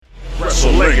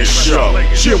Wrestling Show.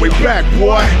 Here we back,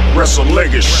 boy.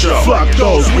 Wrestling Show. Fuck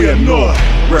those we annoy.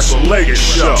 Wrestling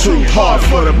Show. Too hard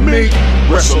for the meat.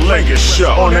 Wrestling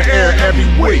Show. On the air every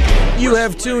week. You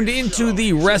have tuned into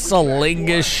the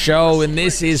Wrestling Show, and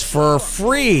this is for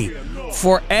free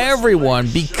for everyone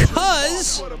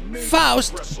because,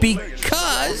 Faust,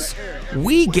 because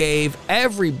we gave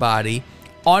everybody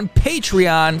on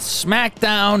Patreon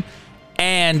SmackDown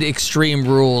and Extreme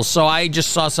Rules. So I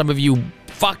just saw some of you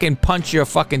fucking punch your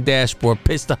fucking dashboard,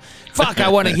 pissed off. Fuck, I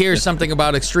want to hear something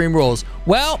about Extreme Rules.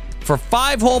 Well, for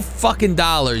 $5 whole fucking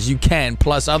dollars, you can,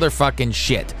 plus other fucking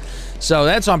shit. So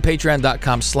that's on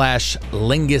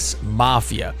patreon.com/Lingus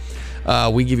Mafia.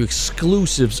 We give you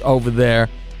exclusives over there.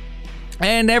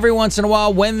 And every once in a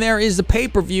while, when there is a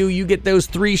pay-per-view, you get those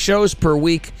 3 shows per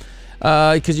week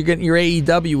because you're getting your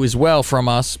AEW as well from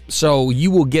us. So you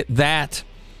will get that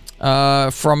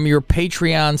from your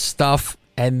Patreon stuff,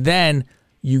 and then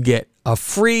you get a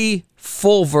free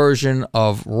full version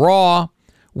of Raw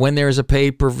when there's a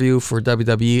pay-per-view for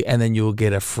WWE, and then you'll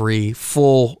get a free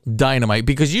full Dynamite,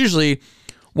 because usually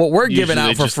what we're giving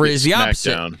out for free is the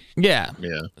opposite. SmackDown. Yeah.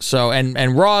 Yeah. So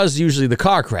and Raw is usually the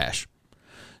car crash.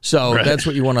 So that's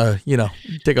what you want to,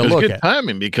 take a look good at.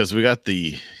 Timing, because we got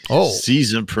the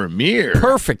season premiere.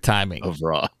 Perfect timing of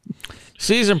Raw.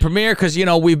 Season premiere, because,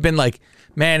 we've been like,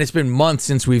 man, it's been months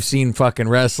since we've seen fucking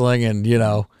wrestling, and,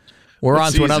 we're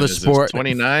on to another sport.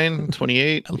 29,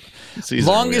 28?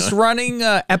 Longest running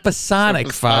episodic.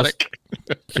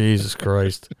 Jesus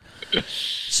Christ.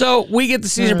 So we get the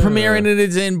season premiere, and it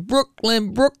is in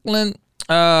Brooklyn.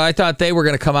 I thought they were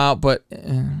going to come out, but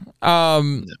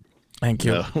thank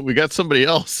you. No, we got somebody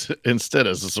else instead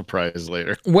as a surprise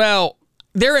later. Well,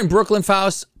 they're in Brooklyn,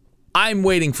 Faust. I'm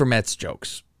waiting for Mets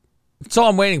jokes. That's all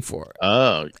I'm waiting for.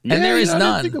 Oh, yeah, and there is none.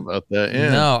 I didn't think about that.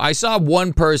 Yeah. No, I saw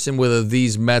one person with a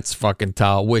These Mets fucking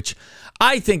towel, which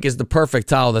I think is the perfect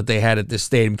towel that they had at this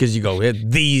stadium, because you go,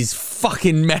 these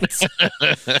fucking Mets.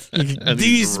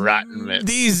 these rotten Mets.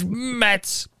 These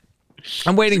Mets.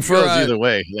 I'm waiting for either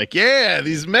way. Like,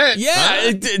 these Mets. Yeah,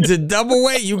 it's a double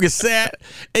way. You can say it.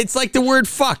 It's like the word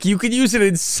fuck. You can use it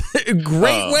in a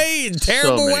great way and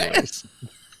terrible ways.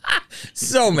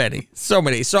 So many. So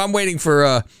I'm waiting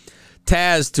for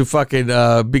Taz to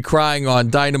fucking be crying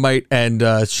on Dynamite and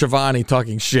Shivani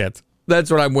talking shit. That's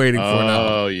what I'm waiting for now.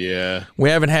 Oh, yeah. We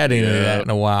haven't had any of that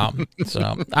in a while.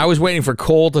 So I was waiting for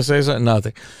Cole to say something.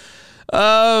 Nothing.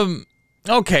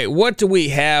 Okay, what do we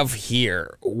have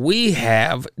here? We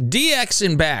have DX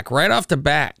in back right off the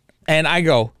bat. And I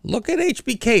go, look at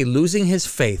HBK losing his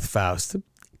faith, Faust.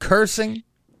 Cursing.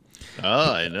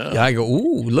 Oh, I know. I go,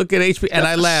 ooh, look at HBK. And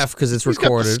I laugh because it's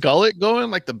recorded. He's got the skullet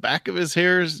going, like the back of his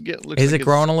hair is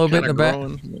growing a little bit in the back?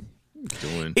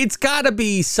 It's got to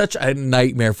be such a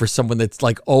nightmare for someone that's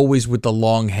like always with the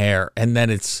long hair. And then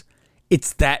it's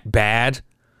that bad.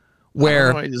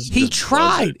 Where he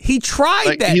tried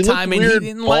like, that time and he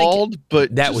didn't bald, like it.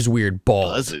 But that was weird.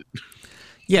 Bald. Does it?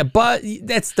 Yeah, but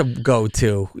that's the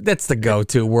go-to. That's the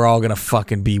go-to. We're all gonna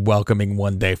fucking be welcoming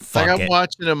one day. Fuck like it. I'm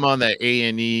watching him on that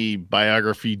A&E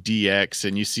biography DX,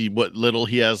 and you see what little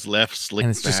he has left slicked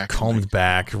and it's back. just combed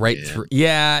back right through.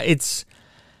 Yeah, it's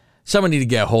someone need to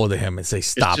get a hold of him and say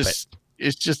stop it.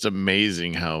 It's just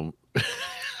amazing how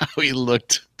he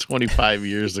looked 25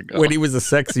 years ago when he was a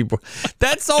sexy boy.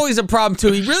 That's always a problem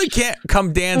too. He really can't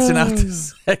come dancing out the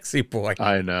sexy boy.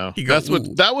 I know. Goes,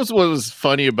 that was what was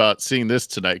funny about seeing this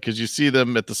tonight, because you see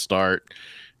them at the start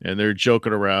and they're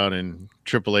joking around, and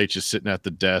Triple H is sitting at the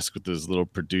desk with his little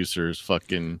producer's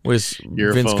fucking with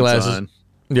earphones Vince glasses on.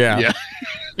 Yeah.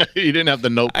 He didn't have the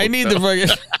notebook. I need the fucking.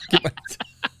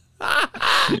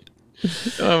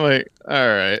 I'm like, all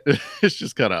right. It's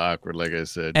just kind of awkward, like I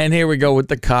said. And here we go with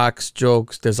the Cox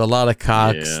jokes. There's a lot of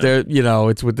Cox. There,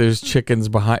 it's with there's chickens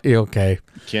behind. Okay.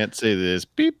 Can't say this.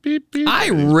 Beep, beep, beep. I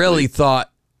really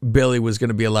thought Billy was going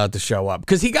to be allowed to show up,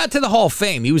 because he got to the Hall of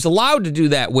Fame. He was allowed to do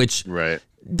that, which,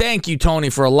 thank you,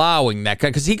 Tony, for allowing that,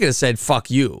 because he could have said,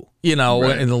 fuck you, in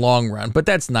the long run. But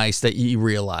that's nice that you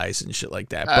realize and shit like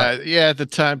that. But at the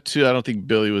time, too, I don't think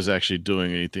Billy was actually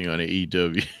doing anything on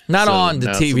AEW. Not on the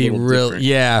TV, really.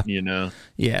 Yeah.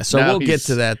 Yeah, so now we'll get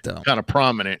to that, though. Kind of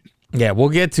prominent. Yeah, we'll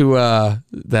get to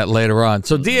that later on.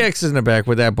 So DX is in the back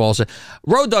with that bullshit.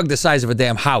 Road Dogg the size of a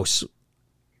damn house.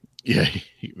 Yeah,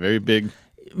 very big.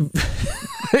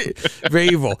 Very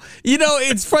evil.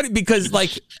 It's funny because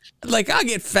like I'll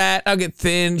get fat, I'll get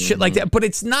thin, shit like that, but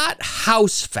it's not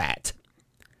house fat.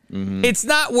 It's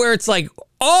not where it's like,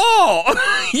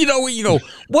 you go,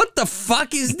 what the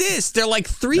fuck is this? They're like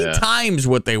 3 times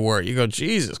what they were. You go,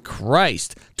 Jesus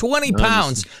Christ. 20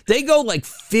 pounds. They go like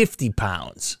 50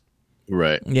 pounds.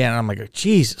 Right. Yeah, and I'm like,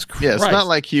 Jesus Christ. Yeah, it's not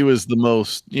like he was the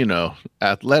most,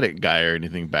 athletic guy or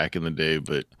anything back in the day,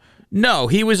 but No,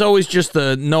 he was always just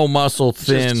the no muscle,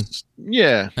 thin.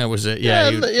 Yeah. That was it. Yeah.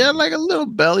 Like a little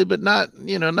belly, but not,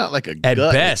 not like a At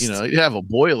gut. best. You have a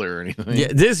boiler or anything. Yeah,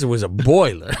 this was a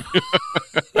boiler.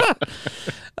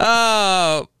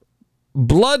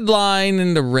 Bloodline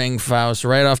in the ring, Faust.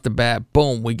 Right off the bat,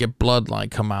 boom, we get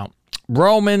Bloodline come out.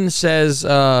 Roman says,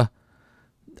 I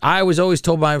was always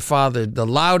told by my father, the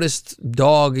loudest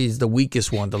dog is the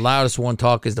weakest one. The loudest one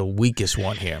talk is the weakest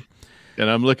one here. And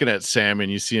I'm looking at Sam,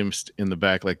 and you see him in the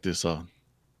back like this. Like,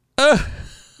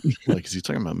 is he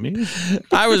talking about me?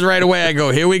 I was right away. I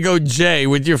go, here we go, Jay,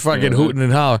 with your fucking hooting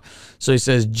and hollering. So he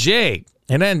says, Jay.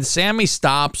 And then Sammy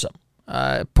stops him.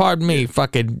 Pardon me,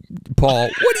 fucking Paul.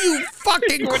 What are you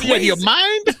fucking crazy? What, your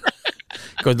mind?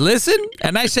 Goes, listen.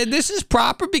 And I said, this is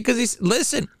proper because he's,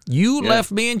 listen, you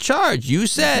left me in charge. You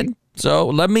said, so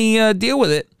let me deal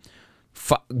with it.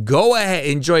 Go ahead,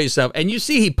 enjoy yourself. And you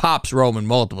see he pops Roman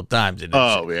multiple times. In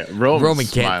this yeah. Roman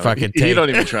can't fucking take He don't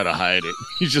even try to hide it.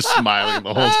 He's just smiling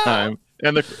the whole time.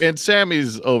 And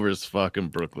Sammy's over as fucking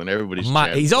Brooklyn. Everybody's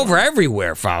he's over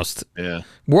everywhere, Faust. Yeah.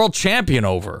 World champion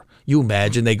over. You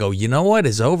imagine they go, you know what?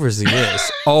 As over as he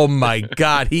is. Oh my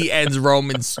God. He ends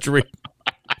Roman's streak.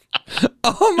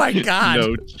 Oh my God.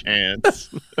 No chance.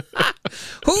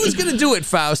 Who's going to do it,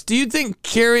 Faust? Do you think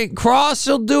Karrion Kross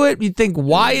will do it? You think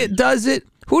Wyatt does it?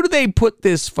 Who do they put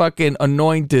this fucking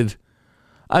anointed?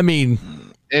 I mean,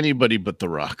 anybody but The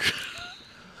Rock.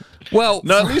 Well,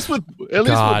 no, at least with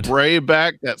Bray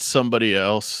back, that's somebody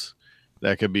else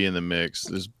that could be in the mix.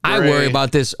 Bray, I worry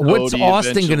about this. What's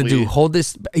Austin going to do? Hold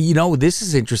this? This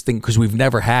is interesting because we've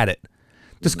never had it.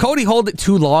 Does Cody hold it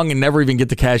too long and never even get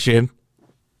to cash in?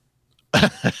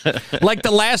 Like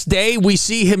the last day, we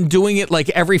see him doing it like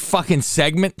every fucking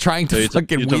segment, trying to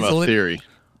fucking weasel it. Theory.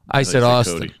 I said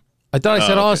Austin. Cody. I thought I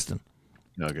said Austin.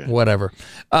 Okay. Whatever.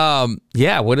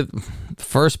 Yeah. What the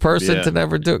first person to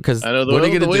never do it? Because I know what are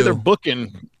you the gonna way do? They're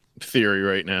booking Theory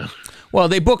right now. Well,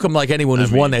 they book him like anyone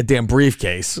who's won that damn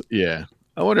briefcase. Yeah.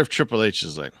 I wonder if Triple H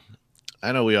is like,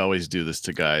 I know we always do this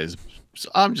to guys, so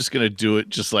I'm just gonna do it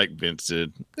just like Vince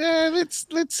did. Let's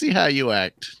see how you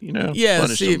act. Yeah.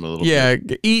 Punish them a little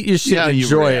bit. Eat your shit and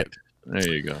enjoy it. There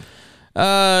you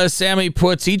go. Sammy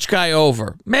puts each guy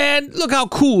over. Man, look how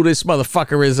cool this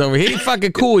motherfucker is over here. He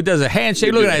fucking cool. He does a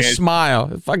handshake. Look at that smile.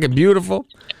 It's fucking beautiful.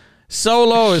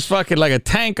 Solo is fucking like a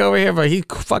tank over here, but he's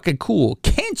fucking cool.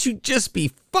 Can't you just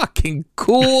be fucking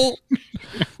cool?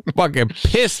 Fucking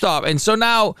pissed off. And so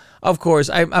now, of course,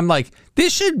 I'm like,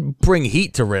 this should bring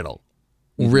heat to Riddle.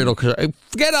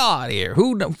 Get out of here.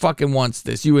 Who fucking wants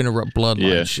this? You interrupt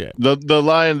bloodline shit. The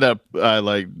line that I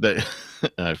like that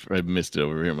I missed it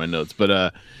over here in my notes,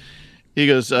 but he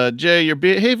goes, Jay, your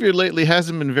behavior lately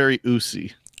hasn't been very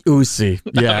oozy.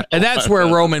 Yeah. And that's where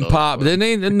Roman popped.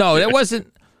 No, that wasn't.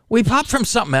 We popped from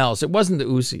something else. It wasn't the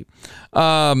oozy.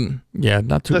 Yeah,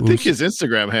 not too. I think his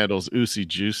Instagram handle's Oozy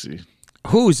Juicy.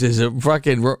 Whose is it?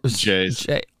 Fucking Jay's.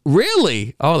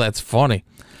 Really? Oh, that's funny.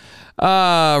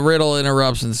 Riddle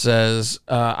interrupts and says,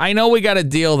 I know we got a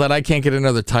deal that I can't get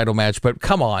another title match, but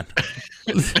come on.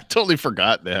 I totally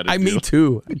forgot that. Me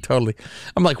too.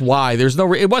 I'm like, why? There's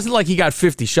no. It wasn't like he got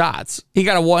 50 shots. He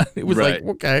got a one. It was like,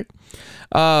 okay.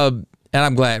 And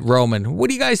I'm glad. Roman, what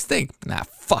do you guys think? Nah,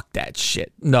 fuck that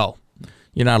shit. No,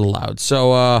 you're not allowed.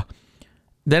 So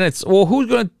then it's, well, who's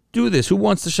going to do this? Who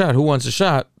wants the shot? Who wants the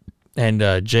shot?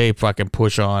 And Jay fucking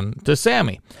push on to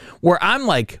Sammy. Where I'm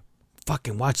like,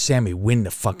 fucking watch Sammy win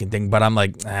the fucking thing. But I'm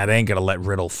like, they ain't going to let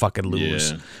Riddle fucking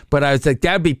lose. Yeah. But I was like,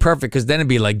 that'd be perfect because then it'd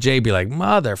be like, Jay be like,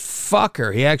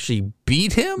 motherfucker, he actually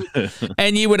beat him?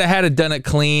 And you would have had it done it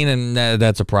clean, and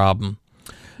that's a problem.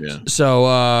 Yeah.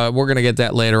 So we're going to get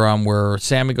that later on where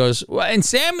Sammy goes, and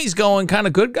Sammy's going kind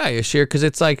of good guy-ish here because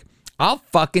it's like, I'll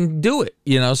fucking do it,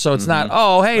 so it's not,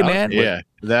 oh, hey, man. Yeah,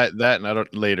 that and I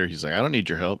don't, later he's like, I don't need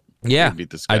your help. Yeah,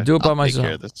 beat this guy. I do it by myself. Take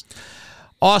care of this.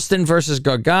 Austin versus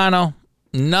Gargano,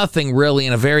 nothing really,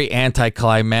 in a very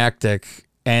anticlimactic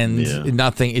and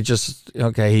nothing. It just,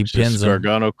 okay, he pins him.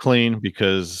 Gargano clean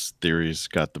because Theory's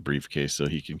got the briefcase so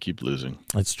he can keep losing.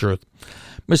 That's true.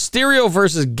 Mysterio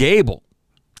versus Gable.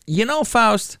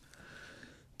 Faust,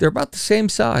 they're about the same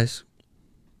size.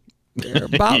 They're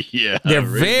about, they're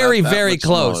very, very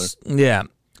close. Smaller. Yeah.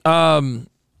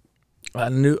 A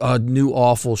new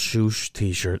awful Shoosh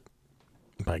t-shirt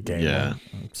by Gable. Yeah.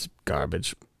 It's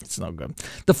garbage. It's no good.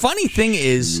 The funny thing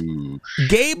is,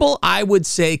 Gable, I would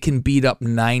say, can beat up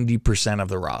 90% of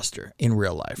the roster in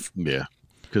real life. Yeah.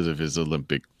 Because of his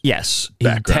Olympic. Yes.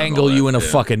 He'd tangle you in a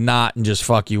fucking knot and just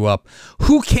fuck you up.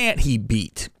 Who can't he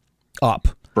beat up?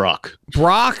 Brock.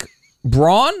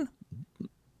 Braun?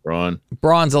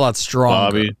 Braun's a lot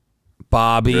stronger.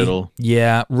 Bobby. Riddle.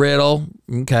 Yeah, Riddle.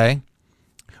 Okay.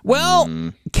 Well,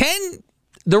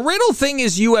 the Riddle thing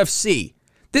is UFC.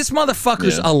 This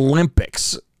motherfucker's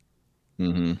Olympics.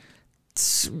 Mm-hmm.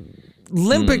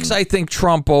 Olympics, I think,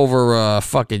 trump over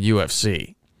fucking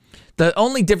UFC. The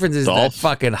only difference is that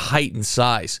fucking height and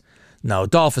size. No,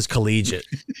 Dolph is collegiate.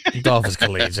 Dolph is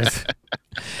collegiate.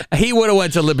 He would have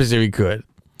went to Olympics if he could.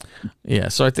 Yeah,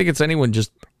 so I think it's anyone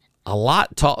just a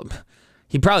lot tall.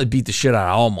 He probably beat the shit out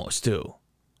of Almost, too.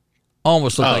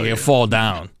 Almost looked like he'd fall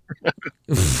down.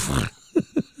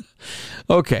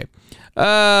 Okay.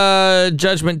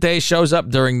 Judgment Day shows up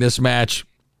during this match.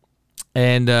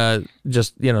 And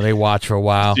just, they watch for a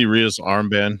while. See Rhea's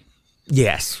armband?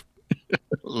 Yes.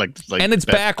 like and it's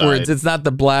Beth backwards. died. It's not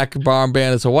the black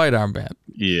armband. It's a white armband.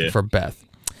 Yeah. For Beth.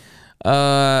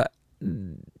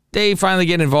 They finally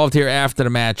get involved here after the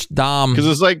match. Dom. Because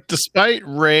it's like, despite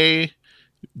Ray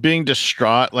being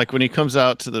distraught, like when he comes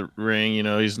out to the ring,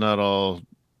 he's not all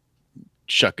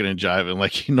shucking and jiving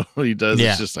like he normally does.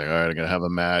 Yeah. It's just like, all right, I'm going to have a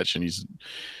match.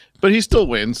 But he still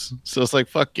wins. So it's like,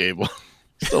 fuck Gable.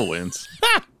 He still wins.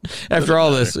 After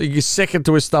all this, you sick it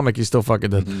to his stomach, he still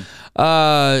fucking does.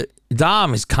 Mm-hmm.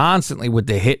 Dom is constantly with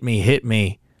the hit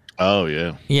me. Oh,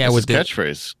 yeah. Yeah, That's with his the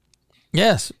catchphrase.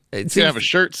 Yes. He's going to have a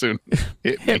shirt soon.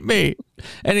 Hit me.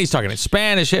 And he's talking in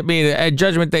Spanish, hit me. And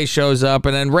Judgment Day shows up,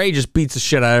 and then Ray just beats the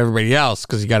shit out of everybody else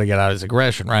because he got to get out his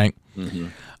aggression, right?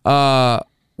 Mm-hmm.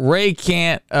 Ray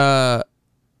can't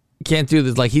do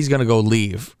this. Like, he's going to go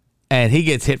leave. And he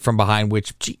gets hit from behind,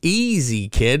 which, easy,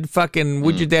 kid. Fucking,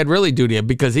 what'd your dad really do to you?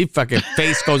 Because he fucking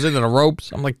face goes into the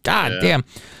ropes. I'm like, God damn.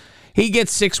 He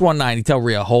gets 619. He tell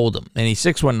Rhea, hold him. And he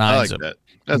 619s I like him. that.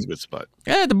 That's a good spot.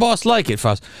 Yeah, the boss like it,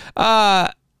 Faust.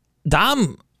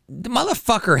 Dom, the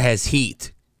motherfucker has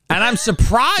heat. And I'm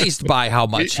surprised by how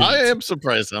much heat. I am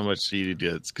surprised how much heat he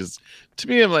gets. Because to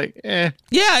me, I'm like,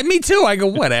 Yeah, me too. I go,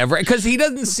 whatever. Because he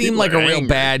doesn't seem like a real angry.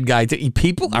 bad guy.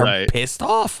 People are Right. pissed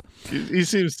off. He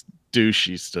seems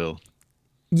douchey still.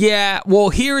 Yeah, well,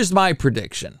 here's my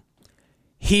prediction.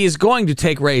 He is going to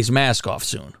take Ray's mask off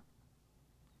soon.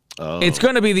 Oh. It's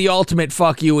going to be the ultimate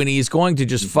fuck you, and he's going to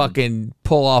just fucking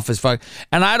pull off his fuck.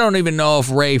 And I don't even know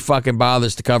if Ray fucking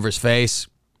bothers to cover his face.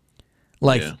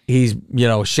 Like, he's,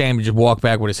 ashamed to just walk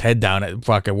back with his head down at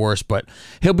fucking worst, but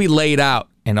he'll be laid out,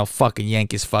 and he'll fucking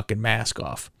yank his fucking mask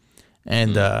off.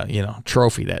 And,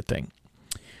 trophy that thing.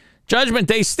 Judgment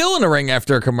Day still in the ring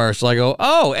after a commercial. I go,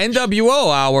 NWO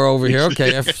hour over here.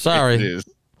 Okay, sorry.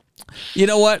 You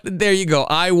know what? There you go.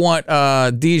 I want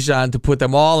Dijon to put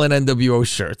them all in NWO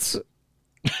shirts.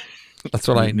 That's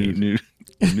what I need.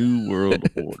 New World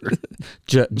Order.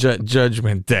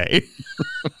 Judgment Day.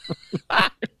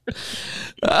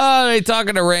 They talk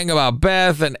in the ring about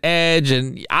Beth and Edge,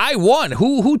 and I won.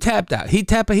 Who tapped out? He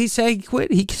say he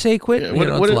quit. He say he quit.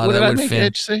 Yeah, what did I make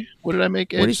Edge say? What did I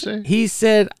make Edge say? He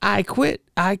said, I quit.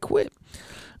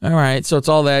 All right, so it's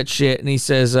all that shit. And he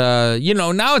says,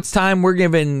 now it's time. We're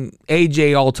giving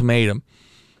AJ ultimatum.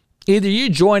 Either you're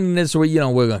joining this or,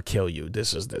 we're going to kill you.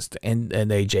 This is this. And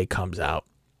AJ comes out.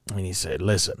 And he said,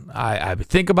 listen, I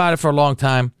think about it for a long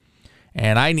time,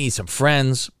 and I need some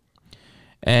friends.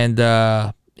 And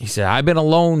he said, I've been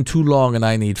alone too long, and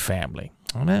I need family.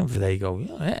 And then they go,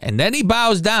 and then he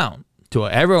bows down to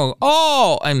everyone.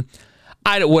 And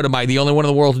what am I, the only one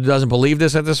in the world who doesn't believe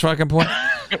this at this fucking point?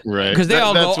 Right. Because they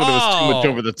all that's go, when it was too much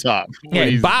over the top.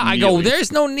 Yeah, I go,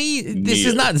 there's no need. This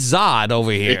is not Zod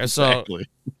over here. Exactly.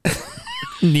 So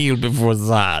kneel before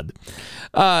Zod.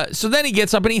 So then he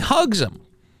gets up and he hugs him.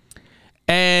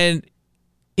 And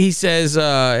he says,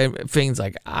 things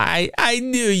like, I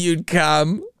knew you'd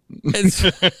come.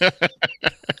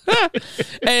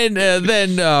 And,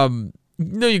 then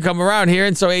you come around here.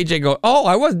 And so AJ go,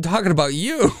 I wasn't talking about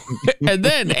you. And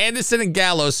then Anderson and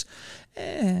Gallows,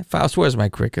 Faust, where's my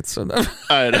crickets?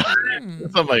 I know.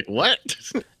 I'm like, what?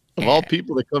 Of all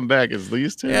people to come back as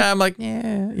these two? Yeah, I'm like,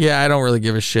 I don't really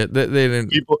give a shit. They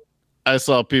didn't. I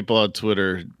saw people on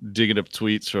Twitter digging up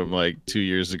tweets from like 2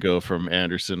 years ago from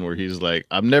Anderson where he's like,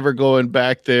 I'm never going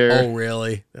back there. Oh,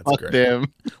 really? That's Fuck great.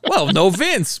 them. Well, no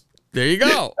Vince. There you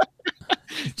go.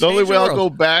 The only way I'll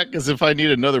go back is if I need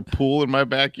another pool in my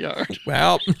backyard.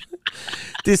 Well,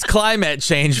 this climate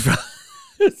change.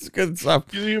 It's good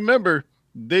stuff. You remember,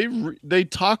 they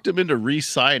talked him into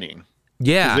re-signing.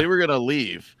 Yeah. They were going to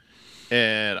leave.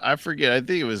 And I forget, I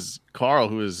think it was Carl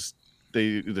who was,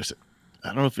 I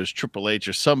don't know if it was Triple H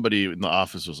or somebody in the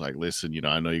office was like, listen,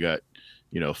 I know you got,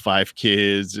 5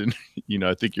 kids and,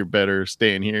 I think you're better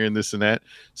staying here and this and that.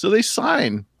 So they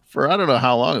signed for, I don't know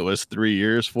how long it was, 3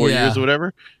 years, 4 years or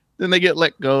whatever. Then they get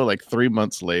let go like 3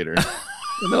 months later.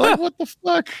 And they're like, what the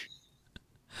fuck?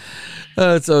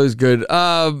 That's always good.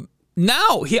 How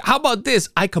about this?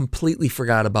 I completely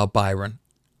forgot about Byron.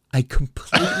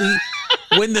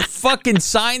 When the fucking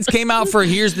signs came out for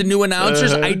here's the new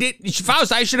announcers,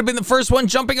 Faust, I should have been the first one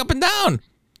jumping up and down.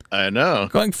 I know.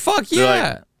 Going, fuck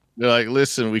yeah. They're like,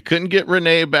 listen, we couldn't get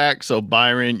Renee back, so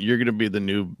Byron, you're going to be the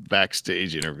new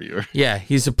backstage interviewer. Yeah,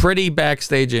 he's a pretty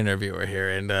backstage interviewer here,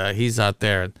 and he's out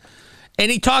there.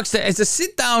 And he talks to, it's a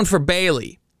sit down for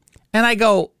Bailey. And I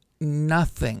go,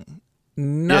 nothing.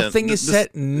 Nothing is said.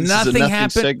 Nothing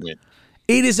happened. Segment.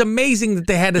 It is amazing that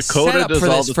they had to set up for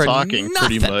this for talking,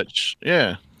 pretty much.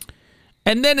 Yeah.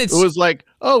 And then it was like,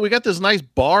 oh, we got this nice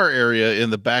bar area in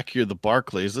the back here, the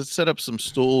Barclays. Let's set up some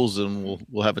stools and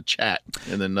we'll have a chat.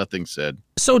 And then nothing said.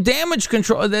 So Damage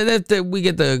Control, we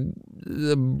get the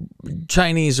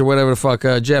Chinese or whatever the fuck,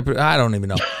 Japanese, I don't even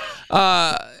know.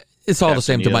 It's all the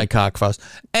same to my cockfuss.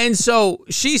 And so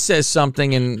she says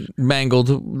something in mangled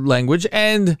language,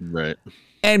 and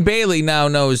Bailey now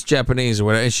knows Japanese or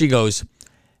whatever, and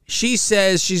she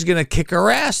says she's gonna kick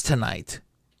her ass tonight.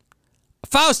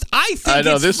 Faust, I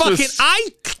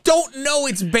don't know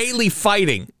it's Bailey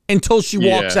fighting until she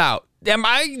walks out. Am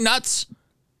I nuts?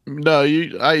 No,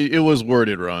 it was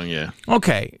worded wrong, yeah.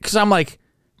 Okay, because I'm like,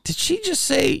 did she just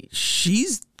say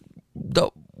she's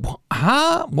the...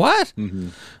 Huh? What? Mm-hmm.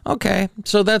 Okay,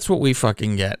 so that's what we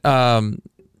fucking get.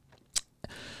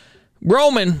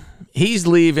 Roman, he's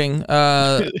leaving.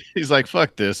 He's like,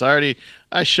 fuck this. I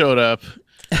showed up.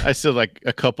 I said like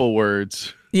a couple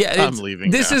words. Yeah, I'm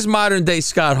leaving. This now. is modern day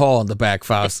Scott Hall in the back,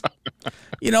 Faust.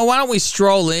 Why don't we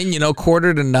stroll in,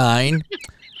 8:45,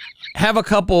 have a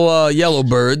couple yellow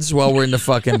birds while we're in the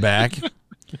fucking back.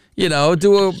 Do a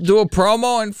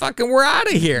promo and fucking we're out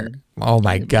of here. Oh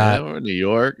my God. We're in New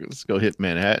York. Let's go hit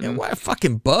Manhattan. Yeah, why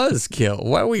fucking buzzkill?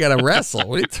 Why we gotta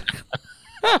wrestle?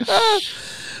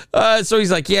 So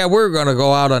he's like, yeah, we're gonna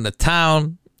go out on the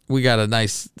town. We got a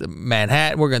nice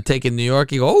Manhattan. We're gonna take in New York.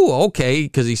 He go, oh, okay,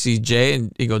 because he sees Jay,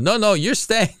 and he goes, no, you're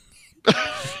staying.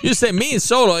 You're staying. Me and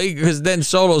Solo, because then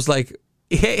Solo's like,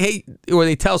 hey, or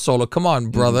they tell Solo, come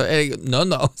on, brother. And he goes,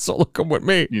 no, Solo, come with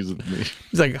me. He's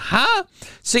like, huh?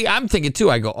 See, I'm thinking too.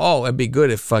 I go, oh, it'd be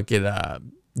good if fucking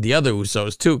the other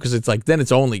Usos too, because it's like then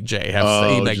it's only Jay. He's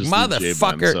like,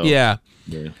 motherfucker, yeah.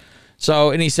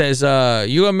 So, and he says,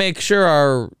 you gonna make sure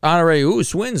our honorary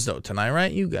Us wins though tonight, right?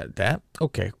 You got that.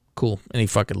 Okay, cool. And he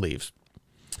fucking leaves.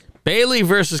 Bailey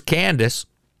versus Candice.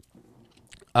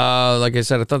 Like I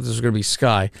said, I thought this was gonna be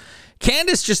Sky.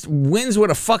 Candice just wins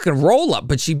with a fucking roll up,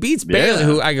 but she beats Bailey,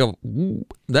 who I go,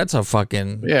 that's a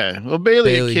fucking... Yeah, well,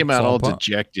 Bailey came out all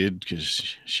dejected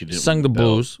because she didn't... Sung the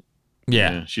blues.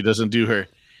 Yeah. She doesn't do her...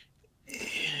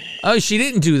 Oh, she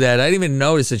didn't do that. I didn't even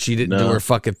notice that she didn't do her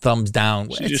fucking thumbs down.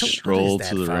 She just strolled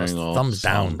to the ring all thumbs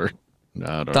down.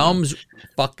 Thumbs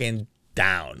fucking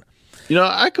down.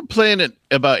 I complain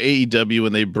about AEW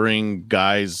when they bring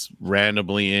guys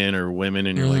randomly in or women,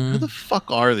 and you're like, who the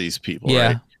fuck are these people,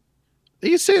 right? You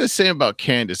can say the same about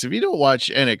Candice. If you don't watch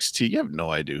NXT, you have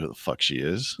no idea who the fuck she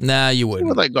is. Nah, you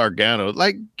wouldn't. Like Gargano.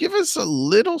 Like, give us a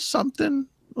little something,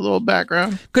 a little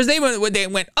background. Because they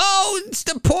went, oh, it's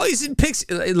the Poison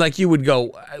Pixie. Like you would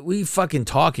go, what are you fucking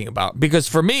talking about? Because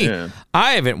for me,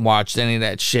 I haven't watched any of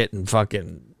that shit in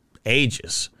fucking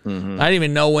ages. Mm-hmm. I didn't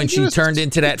even know when she turned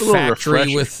into that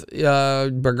factory with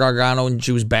Gargano and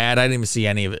she was bad. I didn't even see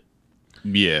any of it.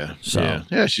 Yeah. So.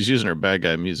 Yeah, she's using her bad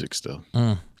guy music still.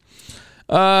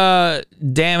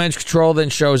 Damage Control then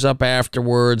shows up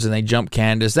afterwards and they jump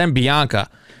Candice. Then Bianca.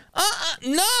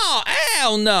 No,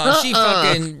 hell no. She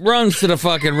fucking runs to the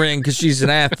fucking ring because she's an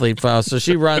athlete, so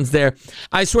she runs there.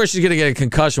 I swear she's going to get a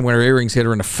concussion when her earrings hit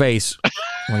her in the face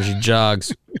when she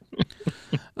jogs.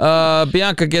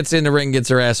 Bianca gets in the ring, gets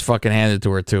her ass fucking handed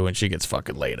to her too, and she gets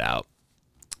fucking laid out.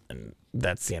 And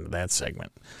that's the end of that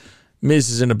segment. Miz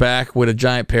is in the back with a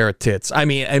giant pair of tits. I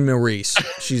mean, and Maurice.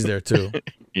 She's there too.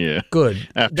 Yeah. Good.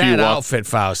 That outfit,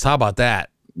 Faust. How about that?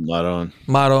 Maron.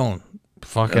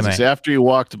 Fucking after you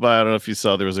walked by, I don't know if you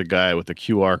saw there was a guy with a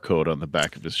QR code on the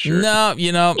back of his shirt. No,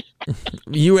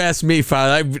 you asked me,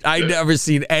 Faust. I never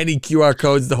seen any QR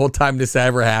codes the whole time this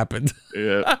ever happened.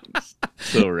 Yeah.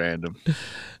 So random.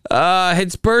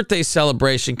 His birthday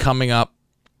celebration coming up,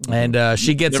 and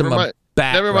she gets him a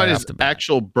bat. Never mind, his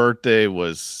actual birthday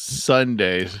was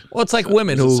Sunday. Well, it's like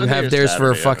women who have theirs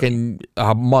for a fucking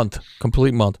month,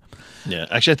 complete month. Yeah,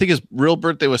 actually, I think his real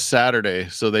birthday was Saturday,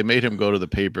 so they made him go to the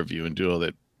pay-per-view and do all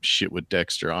that shit with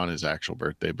Dexter on his actual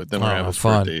birthday. But then we're having his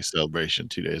birthday celebration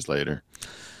 2 days later.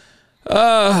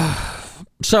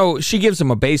 So she gives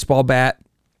him a baseball bat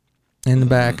in the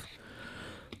back.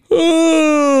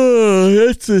 Oh,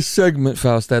 that's a segment,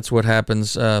 Faust. That's what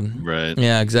happens. Right.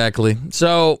 Yeah, exactly.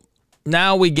 So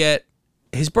now we get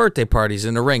his birthday parties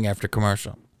in the ring after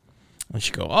commercial. And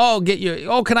she go, oh,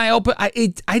 can I open?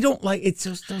 I don't like, it's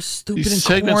just so stupid These and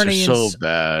segments corny. are so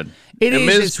bad. It and is.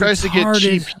 Miz It's tries to get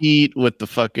cheap retarded. heat with the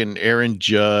fucking Aaron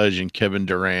Judge and Kevin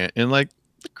Durant, and like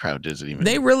the crowd doesn't even.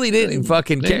 They really didn't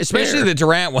fucking care, especially the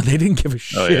Durant one. They didn't give a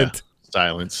shit. Oh, yeah.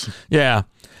 Silence. Yeah.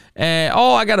 And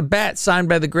I got a bat signed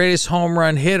by the greatest home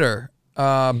run hitter,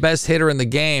 best hitter in the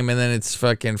game, and then it's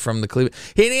fucking from the Cleveland.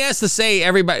 He has to say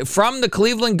everybody from the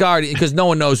Cleveland Guardians because no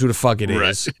one knows who the fuck it is.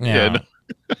 Right. Yeah. No.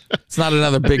 It's not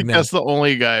another big name. That's the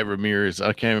only guy, Ramirez.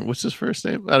 I can't. What's his first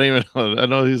name? I don't even know. I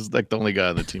know he's like the only guy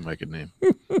on the team I could name.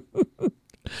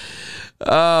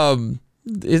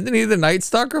 Isn't he the Night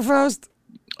Stalker, Faust?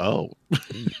 Oh,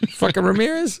 Fucking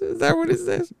Ramirez? Is that what it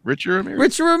is? Richard Ramirez.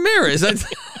 Richard Ramirez. That's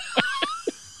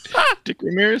Dick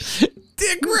Ramirez.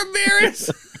 Dick Ramirez.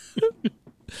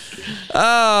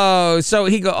 So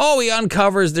he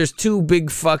uncovers there's two big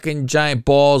fucking giant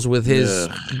balls with his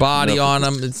body on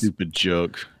them. It's Stupid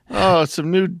joke. Oh,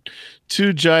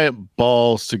 two giant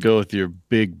balls to go with your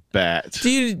big bat.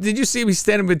 Did you see me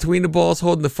standing between the balls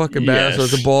holding the fucking bat? Yes. So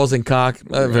it's the balls and cock.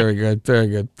 Very good. Very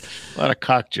good. A lot of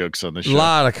cock jokes on the A show.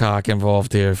 lot of cock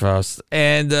involved here, Faust.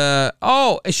 And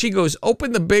and she goes,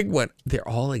 open the big one. They're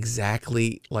all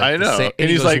exactly like I the know. same. And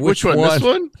he's he goes, like, which one? This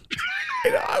one?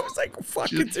 I was like,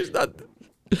 fuck it. There's nothing.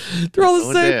 They're all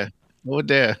the same. Oh,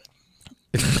 there.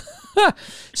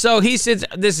 So he sits.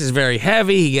 This is very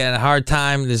heavy. He got a hard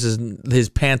time. This is his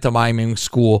pantomiming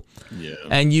school. Yeah.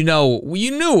 And you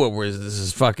knew where this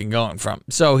is fucking going from.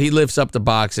 So he lifts up the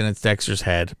box and it's Dexter's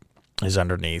head is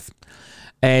underneath.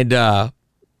 And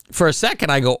for a second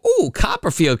I go, ooh,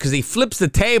 Copperfield, because he flips the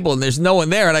table and there's no one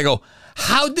there. And I go,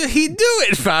 how did he do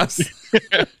it, Faust?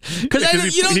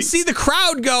 Because you don't see the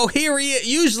crowd go, here he is.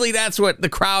 Usually that's what the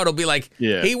crowd will be like.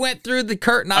 Yeah. He went through the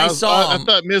curtain. I saw him. I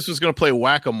thought Miz was going to play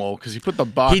whack-a-mole because he put the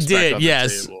box He back did, on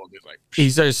yes. the table. And he's like, He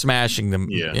started smashing them.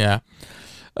 Yeah.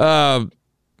 And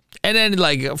then,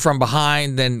 like, from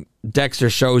behind, then Dexter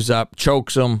shows up,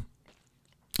 chokes him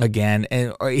again.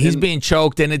 And he's being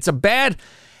choked, and it's a bad...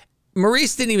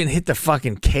 Maurice didn't even hit the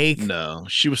fucking cake. no.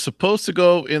 She was supposed to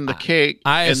go in the cake.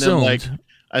 I and assumed. then, like,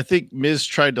 I think Miz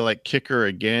tried to, like, kick her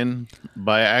again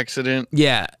by accident.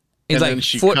 Yeah. He's And like, then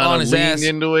she foot kind on of his leaned ass.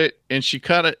 into it, and she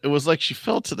kind of, it was like she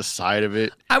fell to the side of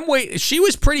it. She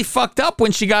was pretty fucked up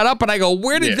when she got up, and I go,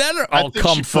 where did that I all think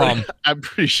come she put from? it- I'm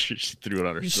pretty sure she threw it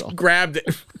on She herself. grabbed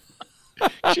it.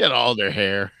 She had all their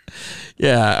hair.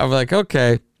 Yeah, I'm like,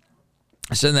 okay.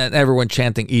 So then everyone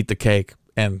chanting, eat the cake.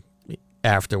 And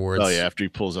afterwards. Oh, yeah, after he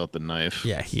pulls out the knife.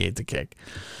 Yeah, he ate the cake.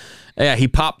 Yeah, he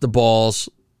popped the balls.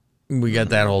 We got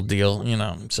that whole deal,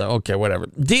 So, okay, whatever.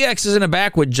 DX is in the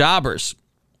back with jobbers.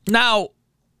 Now,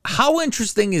 how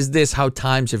interesting is this, how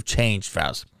times have changed,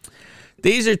 Faust?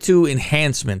 These are two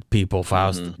enhancement people,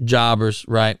 Faust. Jobbers,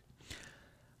 right?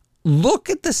 Look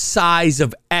at the size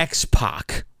of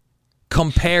X-Pac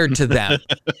compared to them.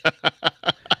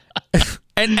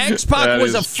 And X-Pac That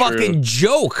was a is true. fucking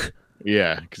joke.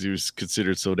 Yeah, because he was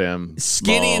considered so damn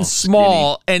Skinny and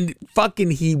small, and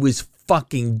fucking he was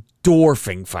fucking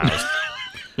dwarfing, Faust.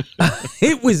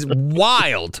 It was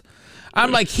wild.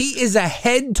 I'm like, he is a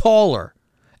head taller,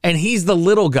 and he's the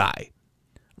little guy.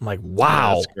 I'm like,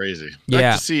 wow. That's crazy.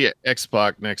 Yeah. Like to see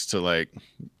X-Pac next to like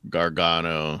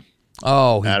Gargano,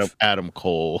 Oh, Adam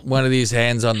Cole, one of these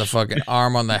hands on the fucking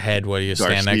arm on the head where you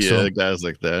stand next to Garcia, him. guys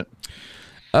like that.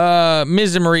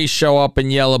 Miz and Maurice show up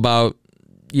and yell about,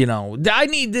 I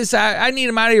need this. I need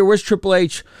him out of here. Where's Triple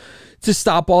H to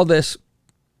stop all this?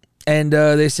 And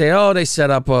they say, they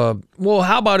set up well,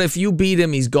 how about if you beat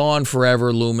him, he's gone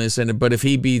forever, Loomis. But if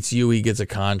he beats you, he gets a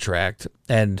contract.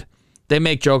 And they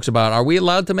make jokes about, are we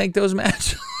allowed to make those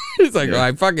matches? It's like,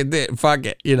 I fucking did. Fuck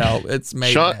it. It's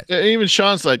made. Even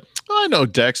Sean's like, I know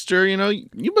Dexter.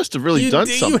 You must have really done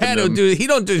something. You had to do. He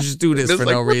don't just do this for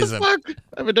like, no what reason. The fuck?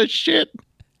 I haven't done shit.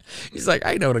 He's like,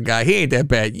 I know the guy. He ain't that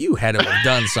bad. You had to have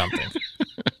done something.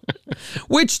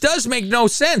 Which does make no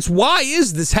sense. Why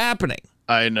is this happening?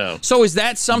 I know. So is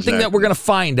that something that we're going to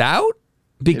find out?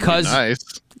 Because It'd be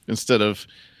nice instead of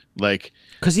like,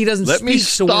 because he doesn't let me speak,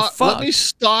 so we're stalk. fucked. Let me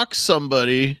stalk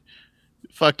somebody.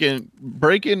 Fucking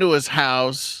break into his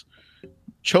house,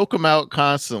 choke him out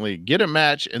constantly, get a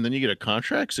match, and then you get a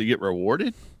contract, so you get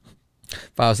rewarded.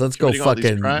 Faust, let's go Committing all these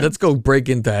fucking. crimes? Let's go break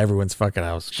into everyone's fucking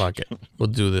house. Fuck it. We'll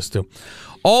do this too.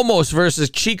 Almost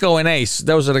versus Chico and Ace.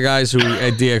 Those are the guys who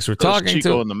at DX were talking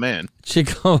Chico to. and the man.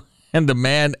 Chico and the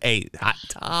man Ace.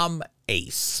 Tom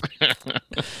Ace.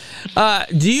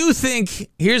 Do you think?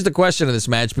 Here's the question of this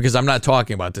match because I'm not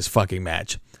talking about this fucking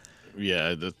match.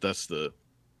 Yeah, that's the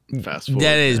fast forward.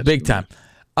 That is match. big time.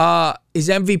 Is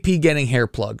MVP getting hair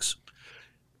plugs?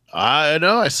 I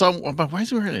know. I saw. But why is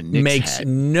he wearing a Knicks hat?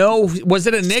 Was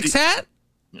it a Knicks hat?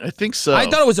 I think so. I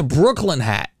thought it was a Brooklyn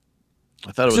hat.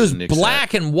 I thought it So it was was a Knicks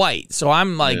black hat. and white. So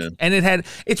I'm like, and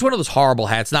it's one of those horrible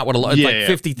hats, not what it's like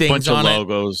 50 things bunch on of it.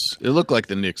 logos. It looked like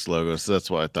the Knicks logo, so that's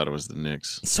why I thought it was the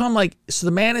Knicks. So I'm like, so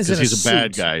the man is in Because a he's a suit.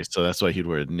 bad guy, so that's why he'd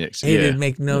wear the Knicks. It didn't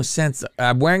make no sense.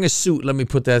 I'm wearing a suit. Let me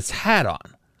put that hat on.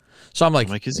 So I'm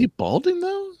like, is he balding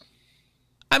though?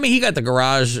 I mean, he got the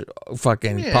garage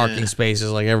fucking parking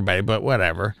spaces like everybody, but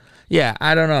whatever. Yeah,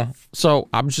 I don't know. So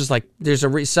I'm just like, there's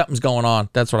something's going on.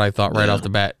 That's what I thought right off the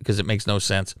bat because it makes no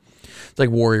sense. It's like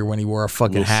Warrior when he wore a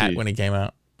fucking hat when he came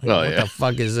out. Like, what the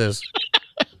fuck is this?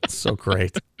 It's so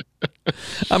great.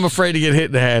 I'm afraid to get hit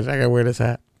in the head. I gotta wear this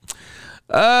hat.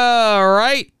 All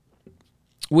right.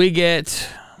 We get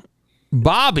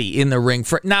Bobby in the ring.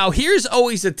 Now, here's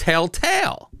always a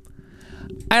telltale.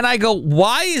 And I go,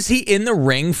 why is he in the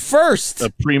ring first?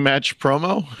 A pre-match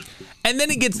promo? And then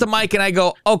he gets the mic and I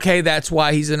go, okay, that's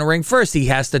why he's in the ring first. He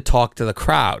has to talk to the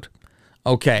crowd.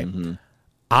 Okay.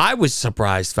 I was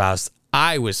surprised, Faust.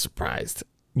 I was surprised.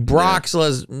 Brock's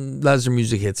Lesnar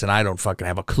music hits and I don't fucking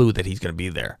have a clue that he's going to be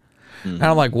there. And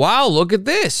I'm like, wow, look at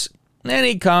this. And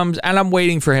he comes and I'm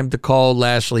waiting for him to call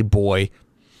Lashley boy.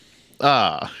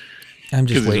 I'm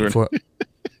just waiting for it.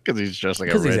 Because he's dressed like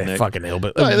a Because he's redneck. a fucking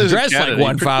hillbilly. Oh, Dressed like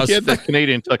one, Faust. He had the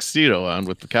Canadian tuxedo on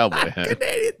with the cowboy hat.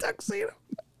 Canadian tuxedo.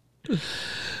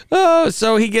 Oh,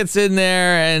 so he gets in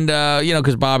there and,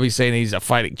 because Bobby's saying he's a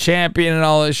fighting champion and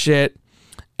all this shit.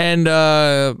 And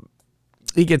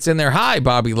he gets in there, hi,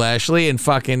 Bobby Lashley, and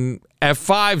fucking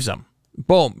F5s him.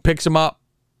 Boom, picks him up.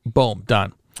 Boom,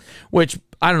 done. Which,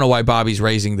 I don't know why Bobby's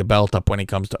raising the belt up when he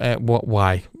comes to,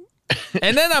 why?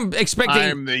 And then I'm expecting...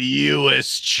 I'm the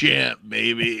U.S. champ,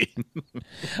 baby.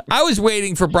 I was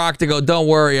waiting for Brock to go, don't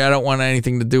worry, I don't want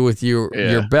anything to do with your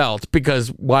belt, because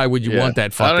why would you want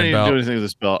that fucking belt? I don't need to do anything with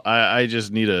this belt. I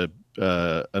just need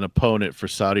an opponent for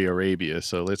Saudi Arabia,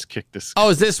 so let's kick this. Oh,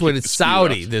 is this what it's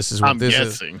Saudi? This is what I'm this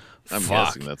guessing. is? I'm Fuck.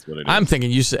 guessing that's what it is. I'm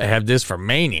thinking you should have this for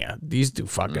Mania. These two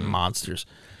fucking monsters.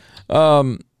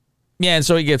 Yeah, and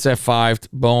so he gets F5'd,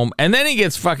 boom. And then he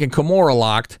gets fucking Kimura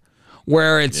locked,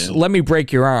 where it's, let me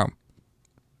break your arm.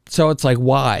 So it's like,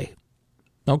 why?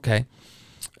 Okay.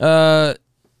 So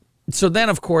then,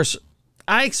 of course,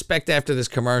 I expect after this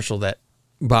commercial that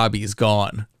Bobby is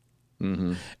gone.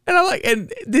 And I'm like,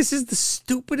 and this is the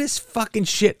stupidest fucking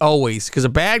shit always, because a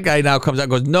bad guy now comes out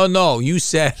and goes, no, you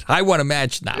said I want a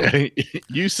match now.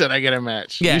 You said I get a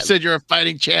match. Yeah. You said you're a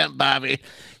fighting champ, Bobby.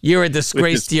 You're a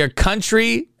disgrace to your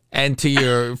country and to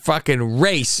your fucking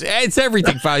race. It's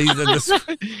everything, Bobby.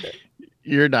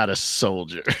 You're not a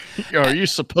soldier. Or you're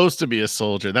supposed to be a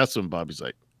soldier. That's when Bobby's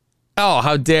like, oh,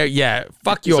 how dare,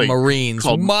 fuck your like, Marines,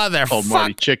 called Marty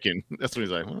motherfucker. Chicken. That's when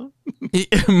he's like, huh?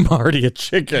 Marty a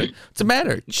chicken. What's the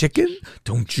matter? Chicken?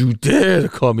 Don't you dare to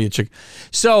call me a chicken.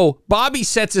 So Bobby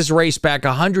sets his race back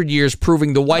 100 years,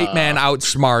 proving the white man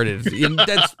outsmarted.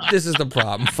 This is the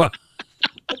problem.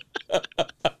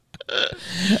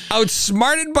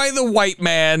 Outsmarted by the white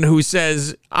man who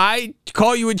says, I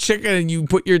call you a chicken and you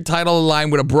put your title in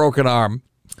line with a broken arm.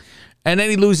 And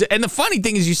then he loses. And the funny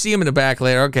thing is you see him in the back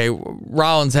later. Okay,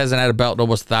 Rollins hasn't had a belt in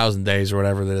almost 1,000 days or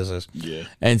whatever this is. Yeah.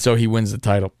 And so he wins the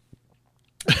title.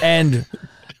 And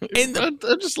I'm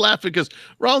just laughing because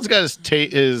Rollins got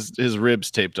his ribs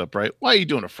taped up, right? Why are you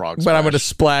doing a frog splash? But I'm going to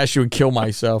splash you and kill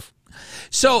myself.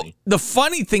 So the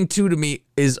funny thing, too, to me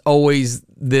is always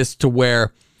this, to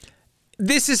where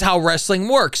this is how wrestling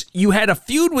works. You had a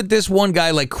feud with this one guy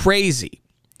like crazy.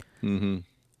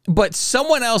 But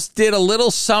someone else did a little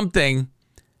something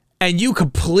and you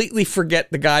completely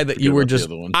forget the guy that you were just,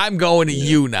 I'm going to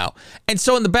you now. And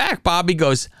so in the back, Bobby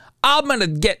goes, I'm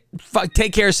going to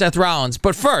take care of Seth Rollins.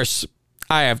 But first,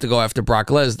 I have to go after Brock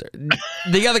Lesnar.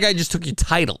 The other guy just took your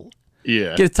title.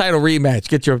 Yeah. Get a title rematch,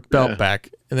 get your belt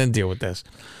back, and then deal with this.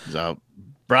 So,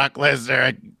 Brock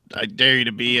Lesnar, I dare you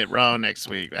to be at Raw next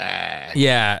week.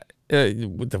 Yeah.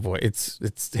 With the voice.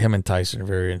 It's him and Tyson are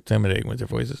very intimidating with their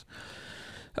voices.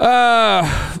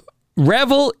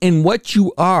 Revel in what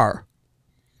you are.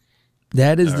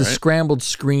 That is the scrambled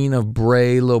screen of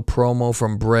Bray, little promo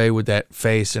from Bray with that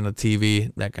face and a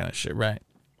TV, that kind of shit, right?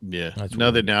 Yeah.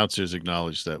 Now the announcers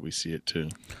acknowledge that we see it too.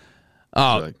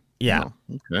 Oh, like, yeah.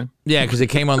 Oh, okay. Yeah, because it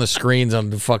came on the screens on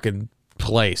the fucking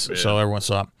place, so everyone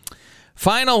saw it.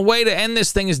 Final way to end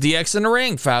this thing is DX in the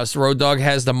ring. Faust Road Dogg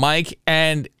has the mic,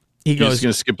 and he goes... He's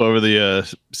going to skip over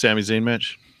the Sami Zayn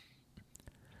match?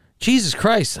 Jesus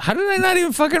Christ. How did I not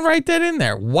even fucking write that in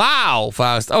there? Wow,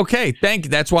 Faust. Okay, thank you.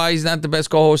 That's why he's not the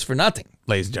best co-host for nothing.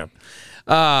 ladies and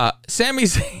gentlemen. Sami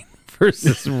Zayn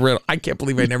versus Riddle. I can't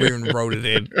believe I never even wrote it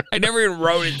in. I never even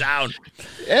wrote it down.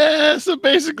 Yeah, so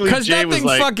basically Because Jay was nothing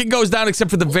like, fucking goes down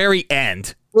except for the very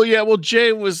end. well,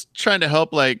 Jay was trying to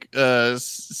help, like,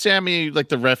 Sammy, like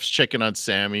the ref's checking on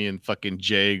Sammy, and fucking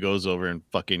Jay goes over and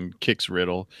fucking kicks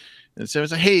Riddle. And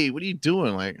Sammy's like, hey, what are you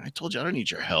doing? Like, I told you I don't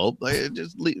need your help. Like,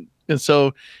 just leave. And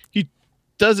so he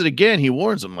does it again. He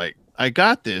warns him, like, I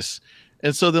got this.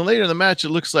 And so then later in the match, it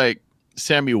looks like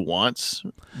Sammy wants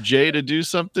Jay to do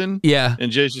something. Yeah.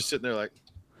 And Jay's just sitting there like,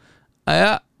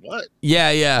 what?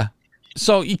 Yeah.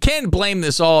 So you can't blame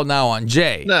this all now on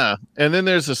Jay. Nah. And then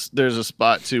there's a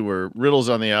spot too where Riddle's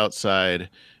on the outside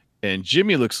and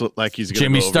Jimmy looks like he's gonna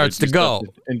Jimmy go over starts and do to go.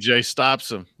 something, and Jay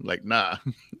stops him like, nah.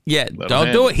 Yeah, Let him don't do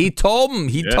handle it. He told him.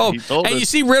 He told us. And you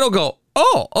see Riddle go,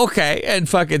 oh, okay, and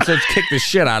fucking starts kick the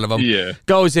shit out of him. Yeah.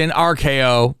 Goes in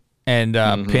RKO and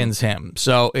pins him.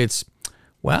 So it's,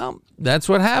 well, that's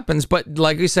what happens. But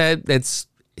like we said, it's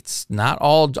not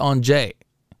all on Jay.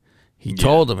 He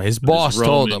told him. His boss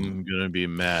told him. I'm gonna be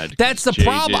mad. That's the Jay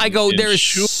problem. I go, there is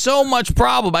shoot. so much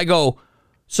problem. I go,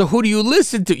 so who do you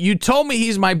listen to? You told me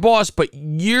he's my boss, but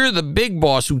you're the big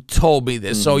boss who told me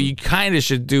this. So you kind of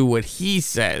should do what he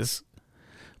says.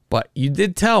 But you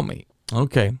did tell me.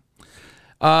 Okay.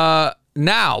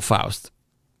 Now, Faust,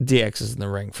 DX is in the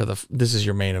ring for this is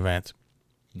your main event.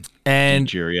 And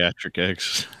Geriatric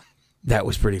X. that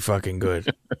was pretty fucking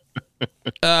good.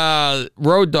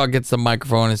 Road Dogg gets the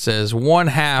microphone and says, one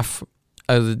half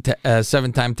of the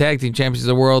 7-time tag team champions of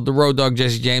the world, the Road Dogg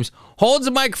Jesse James, holds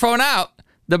the microphone out.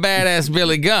 The badass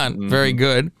Billy Gunn. Very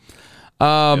good.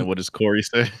 And what does Corey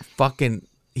say? Fucking,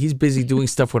 he's busy doing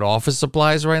stuff with office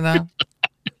supplies right now.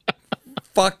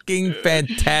 Fucking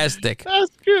fantastic.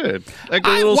 That's good. Like a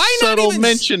little subtle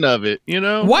mention of it, you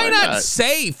know? Why not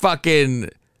say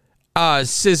fucking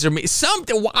scissor me?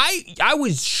 Something. I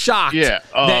was shocked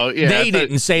that they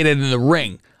didn't say that in the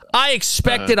ring. I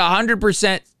expected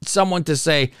 100% someone to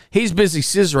say he's busy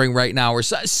scissoring right now or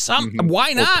some.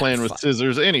 Why not? Or playing with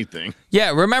scissors, anything.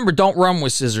 Yeah, remember, don't run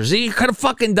with scissors. He could have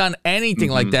fucking done anything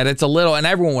like that. It's a little, and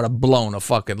everyone would have blown a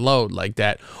fucking load like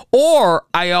that. Or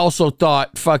I also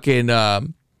thought fucking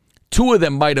two of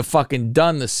them might have fucking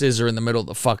done the scissor in the middle of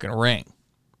the fucking ring.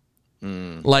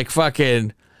 Like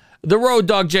fucking the Road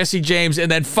Dogg Jesse James and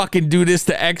then fucking do this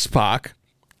to X-Pac.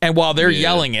 And while they're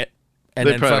yelling it, and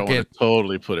they then probably fucking want to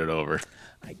totally put it over.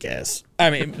 I guess. I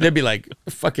mean, they'd be like,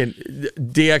 fucking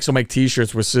DX will make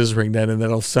T-shirts with scissoring then, and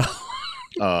that'll sell.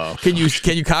 Oh, Can you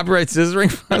copyright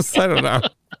scissoring? I don't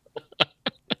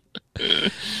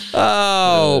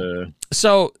know.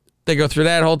 So they go through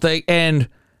that whole thing, and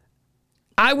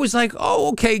I was like, oh,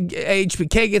 okay,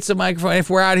 HBK gets a microphone. If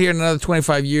we're out here in another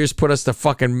 25 years, put us to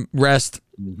fucking rest.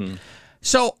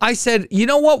 So I said, you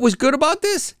know what was good about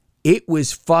this? It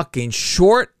was fucking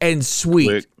short and sweet.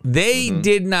 Quick. They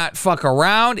did not fuck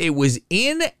around. It was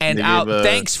in and out.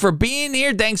 Thanks for being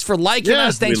here. Thanks for liking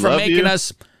us. Thanks for making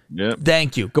us. Yep.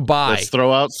 Thank you. Goodbye. Let's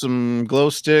throw out some glow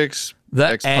sticks. The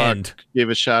X-Pac end. gave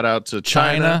a shout out to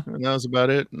China, and that was about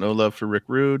it. No love for Rick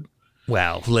Rude.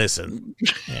 Well, listen.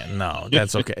 Yeah, no,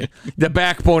 that's okay. The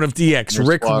backbone of DX,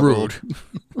 Rick Rude.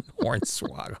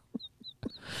 Hornswoggle.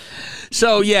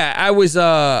 So yeah, I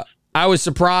was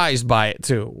surprised by it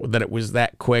too, that it was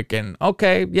that quick and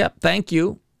okay, yep, thank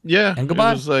you. Yeah. And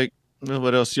goodbye. It was like, well,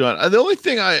 what else do you want? The only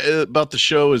thing about the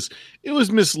show is it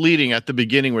was misleading at the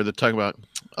beginning where they're talking about,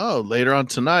 oh, later on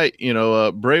tonight,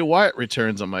 Bray Wyatt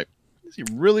returns. I'm like, is he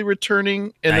really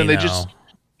returning? And then they just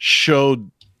showed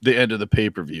the end of the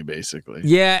pay-per-view, basically.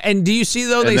 Yeah, and do you see,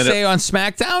 though, they say on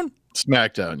SmackDown?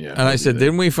 SmackDown, yeah. And I said,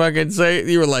 didn't we fucking say?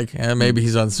 You were like, maybe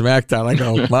he's on SmackDown. I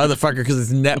go, motherfucker, because it's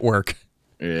network.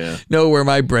 Yeah. Know where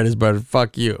my bread is buttered.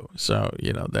 Fuck you. So,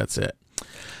 that's it.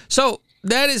 So,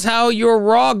 that is how your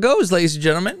Raw goes, ladies and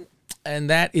gentlemen. And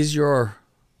that is your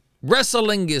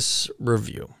Wrestlingus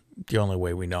review. The only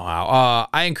way we know how.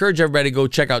 I encourage everybody to go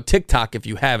check out TikTok if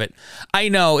you have it. I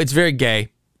know it's very gay,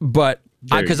 but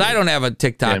because I don't have a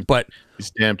TikTok, but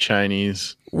these damn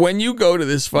Chinese. When you go to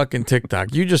this fucking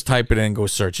TikTok, you just type it in and go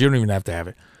search. You don't even have to have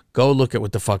it. Go look at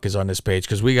what the fuck is on this page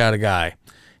because we got a guy.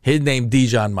 His name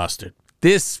Dijon Mustard.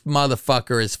 This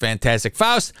motherfucker is fantastic.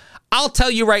 Faust, I'll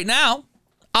tell you right now,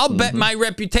 I'll bet my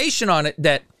reputation on it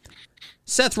that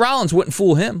Seth Rollins wouldn't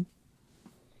fool him.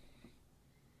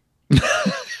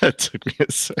 That took me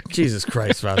a second. Jesus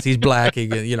Christ, Faust. He's black. He's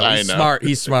smart.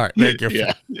 He's smart. Thank you.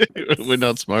 Yeah. We're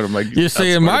not smart. I'm like, you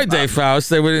see, in my day, Faust,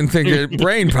 they wouldn't think of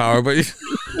brain power, but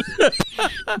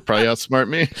probably outsmart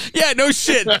me. Yeah, no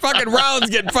shit. Fucking Rollins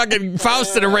getting fucking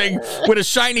Faust in a ring with a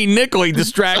shiny nickel. He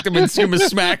distract him and see him a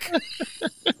smack.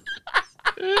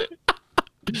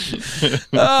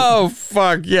 Oh,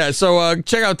 fuck. Yeah. So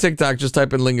check out TikTok. Just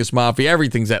type in Lingus Mafia.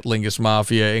 Everything's at Lingus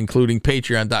Mafia, including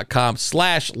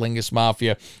patreon.com/Lingus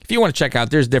Mafia. If you want to check out,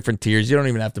 there's different tiers. You don't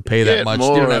even have to pay that much.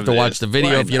 You don't have to watch the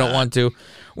video if you don't want to.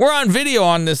 We're on video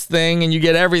on this thing, and you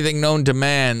get everything known to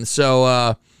man.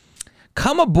 So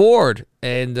come aboard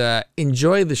and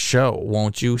enjoy the show,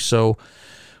 won't you? So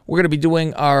we're going to be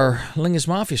doing our Lingus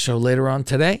Mafia show later on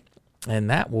today.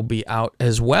 And that will be out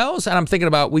as well. And I'm thinking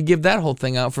about we give that whole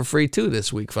thing out for free, too,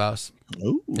 this week, Faust.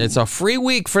 Ooh. It's a free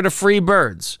week for the free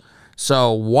birds.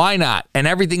 So why not? And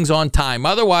everything's on time.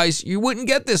 Otherwise, you wouldn't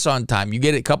get this on time. You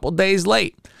get it a couple days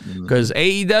late. Because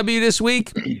AEW this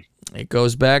week, it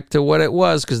goes back to what it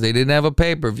was because they didn't have a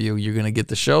pay-per-view. You're going to get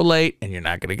the show late, and you're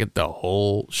not going to get the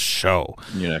whole show.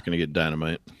 You're not going to get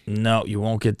Dynamite. No, you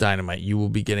won't get Dynamite. You will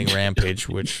be getting Rampage,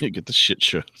 which... You get the shit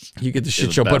shows. You get the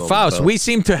shit show. But Faust, we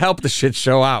seem to help the shit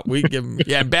show out. We give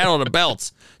them, Battle of the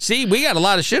Belts. See, we got a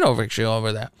lot of shit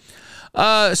over there.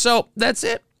 So that's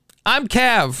it. I'm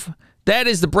Cav. That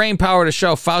is the brain power of the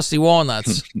show, Fausty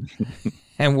Walnuts.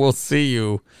 And we'll see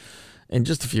you in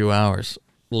just a few hours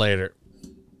later.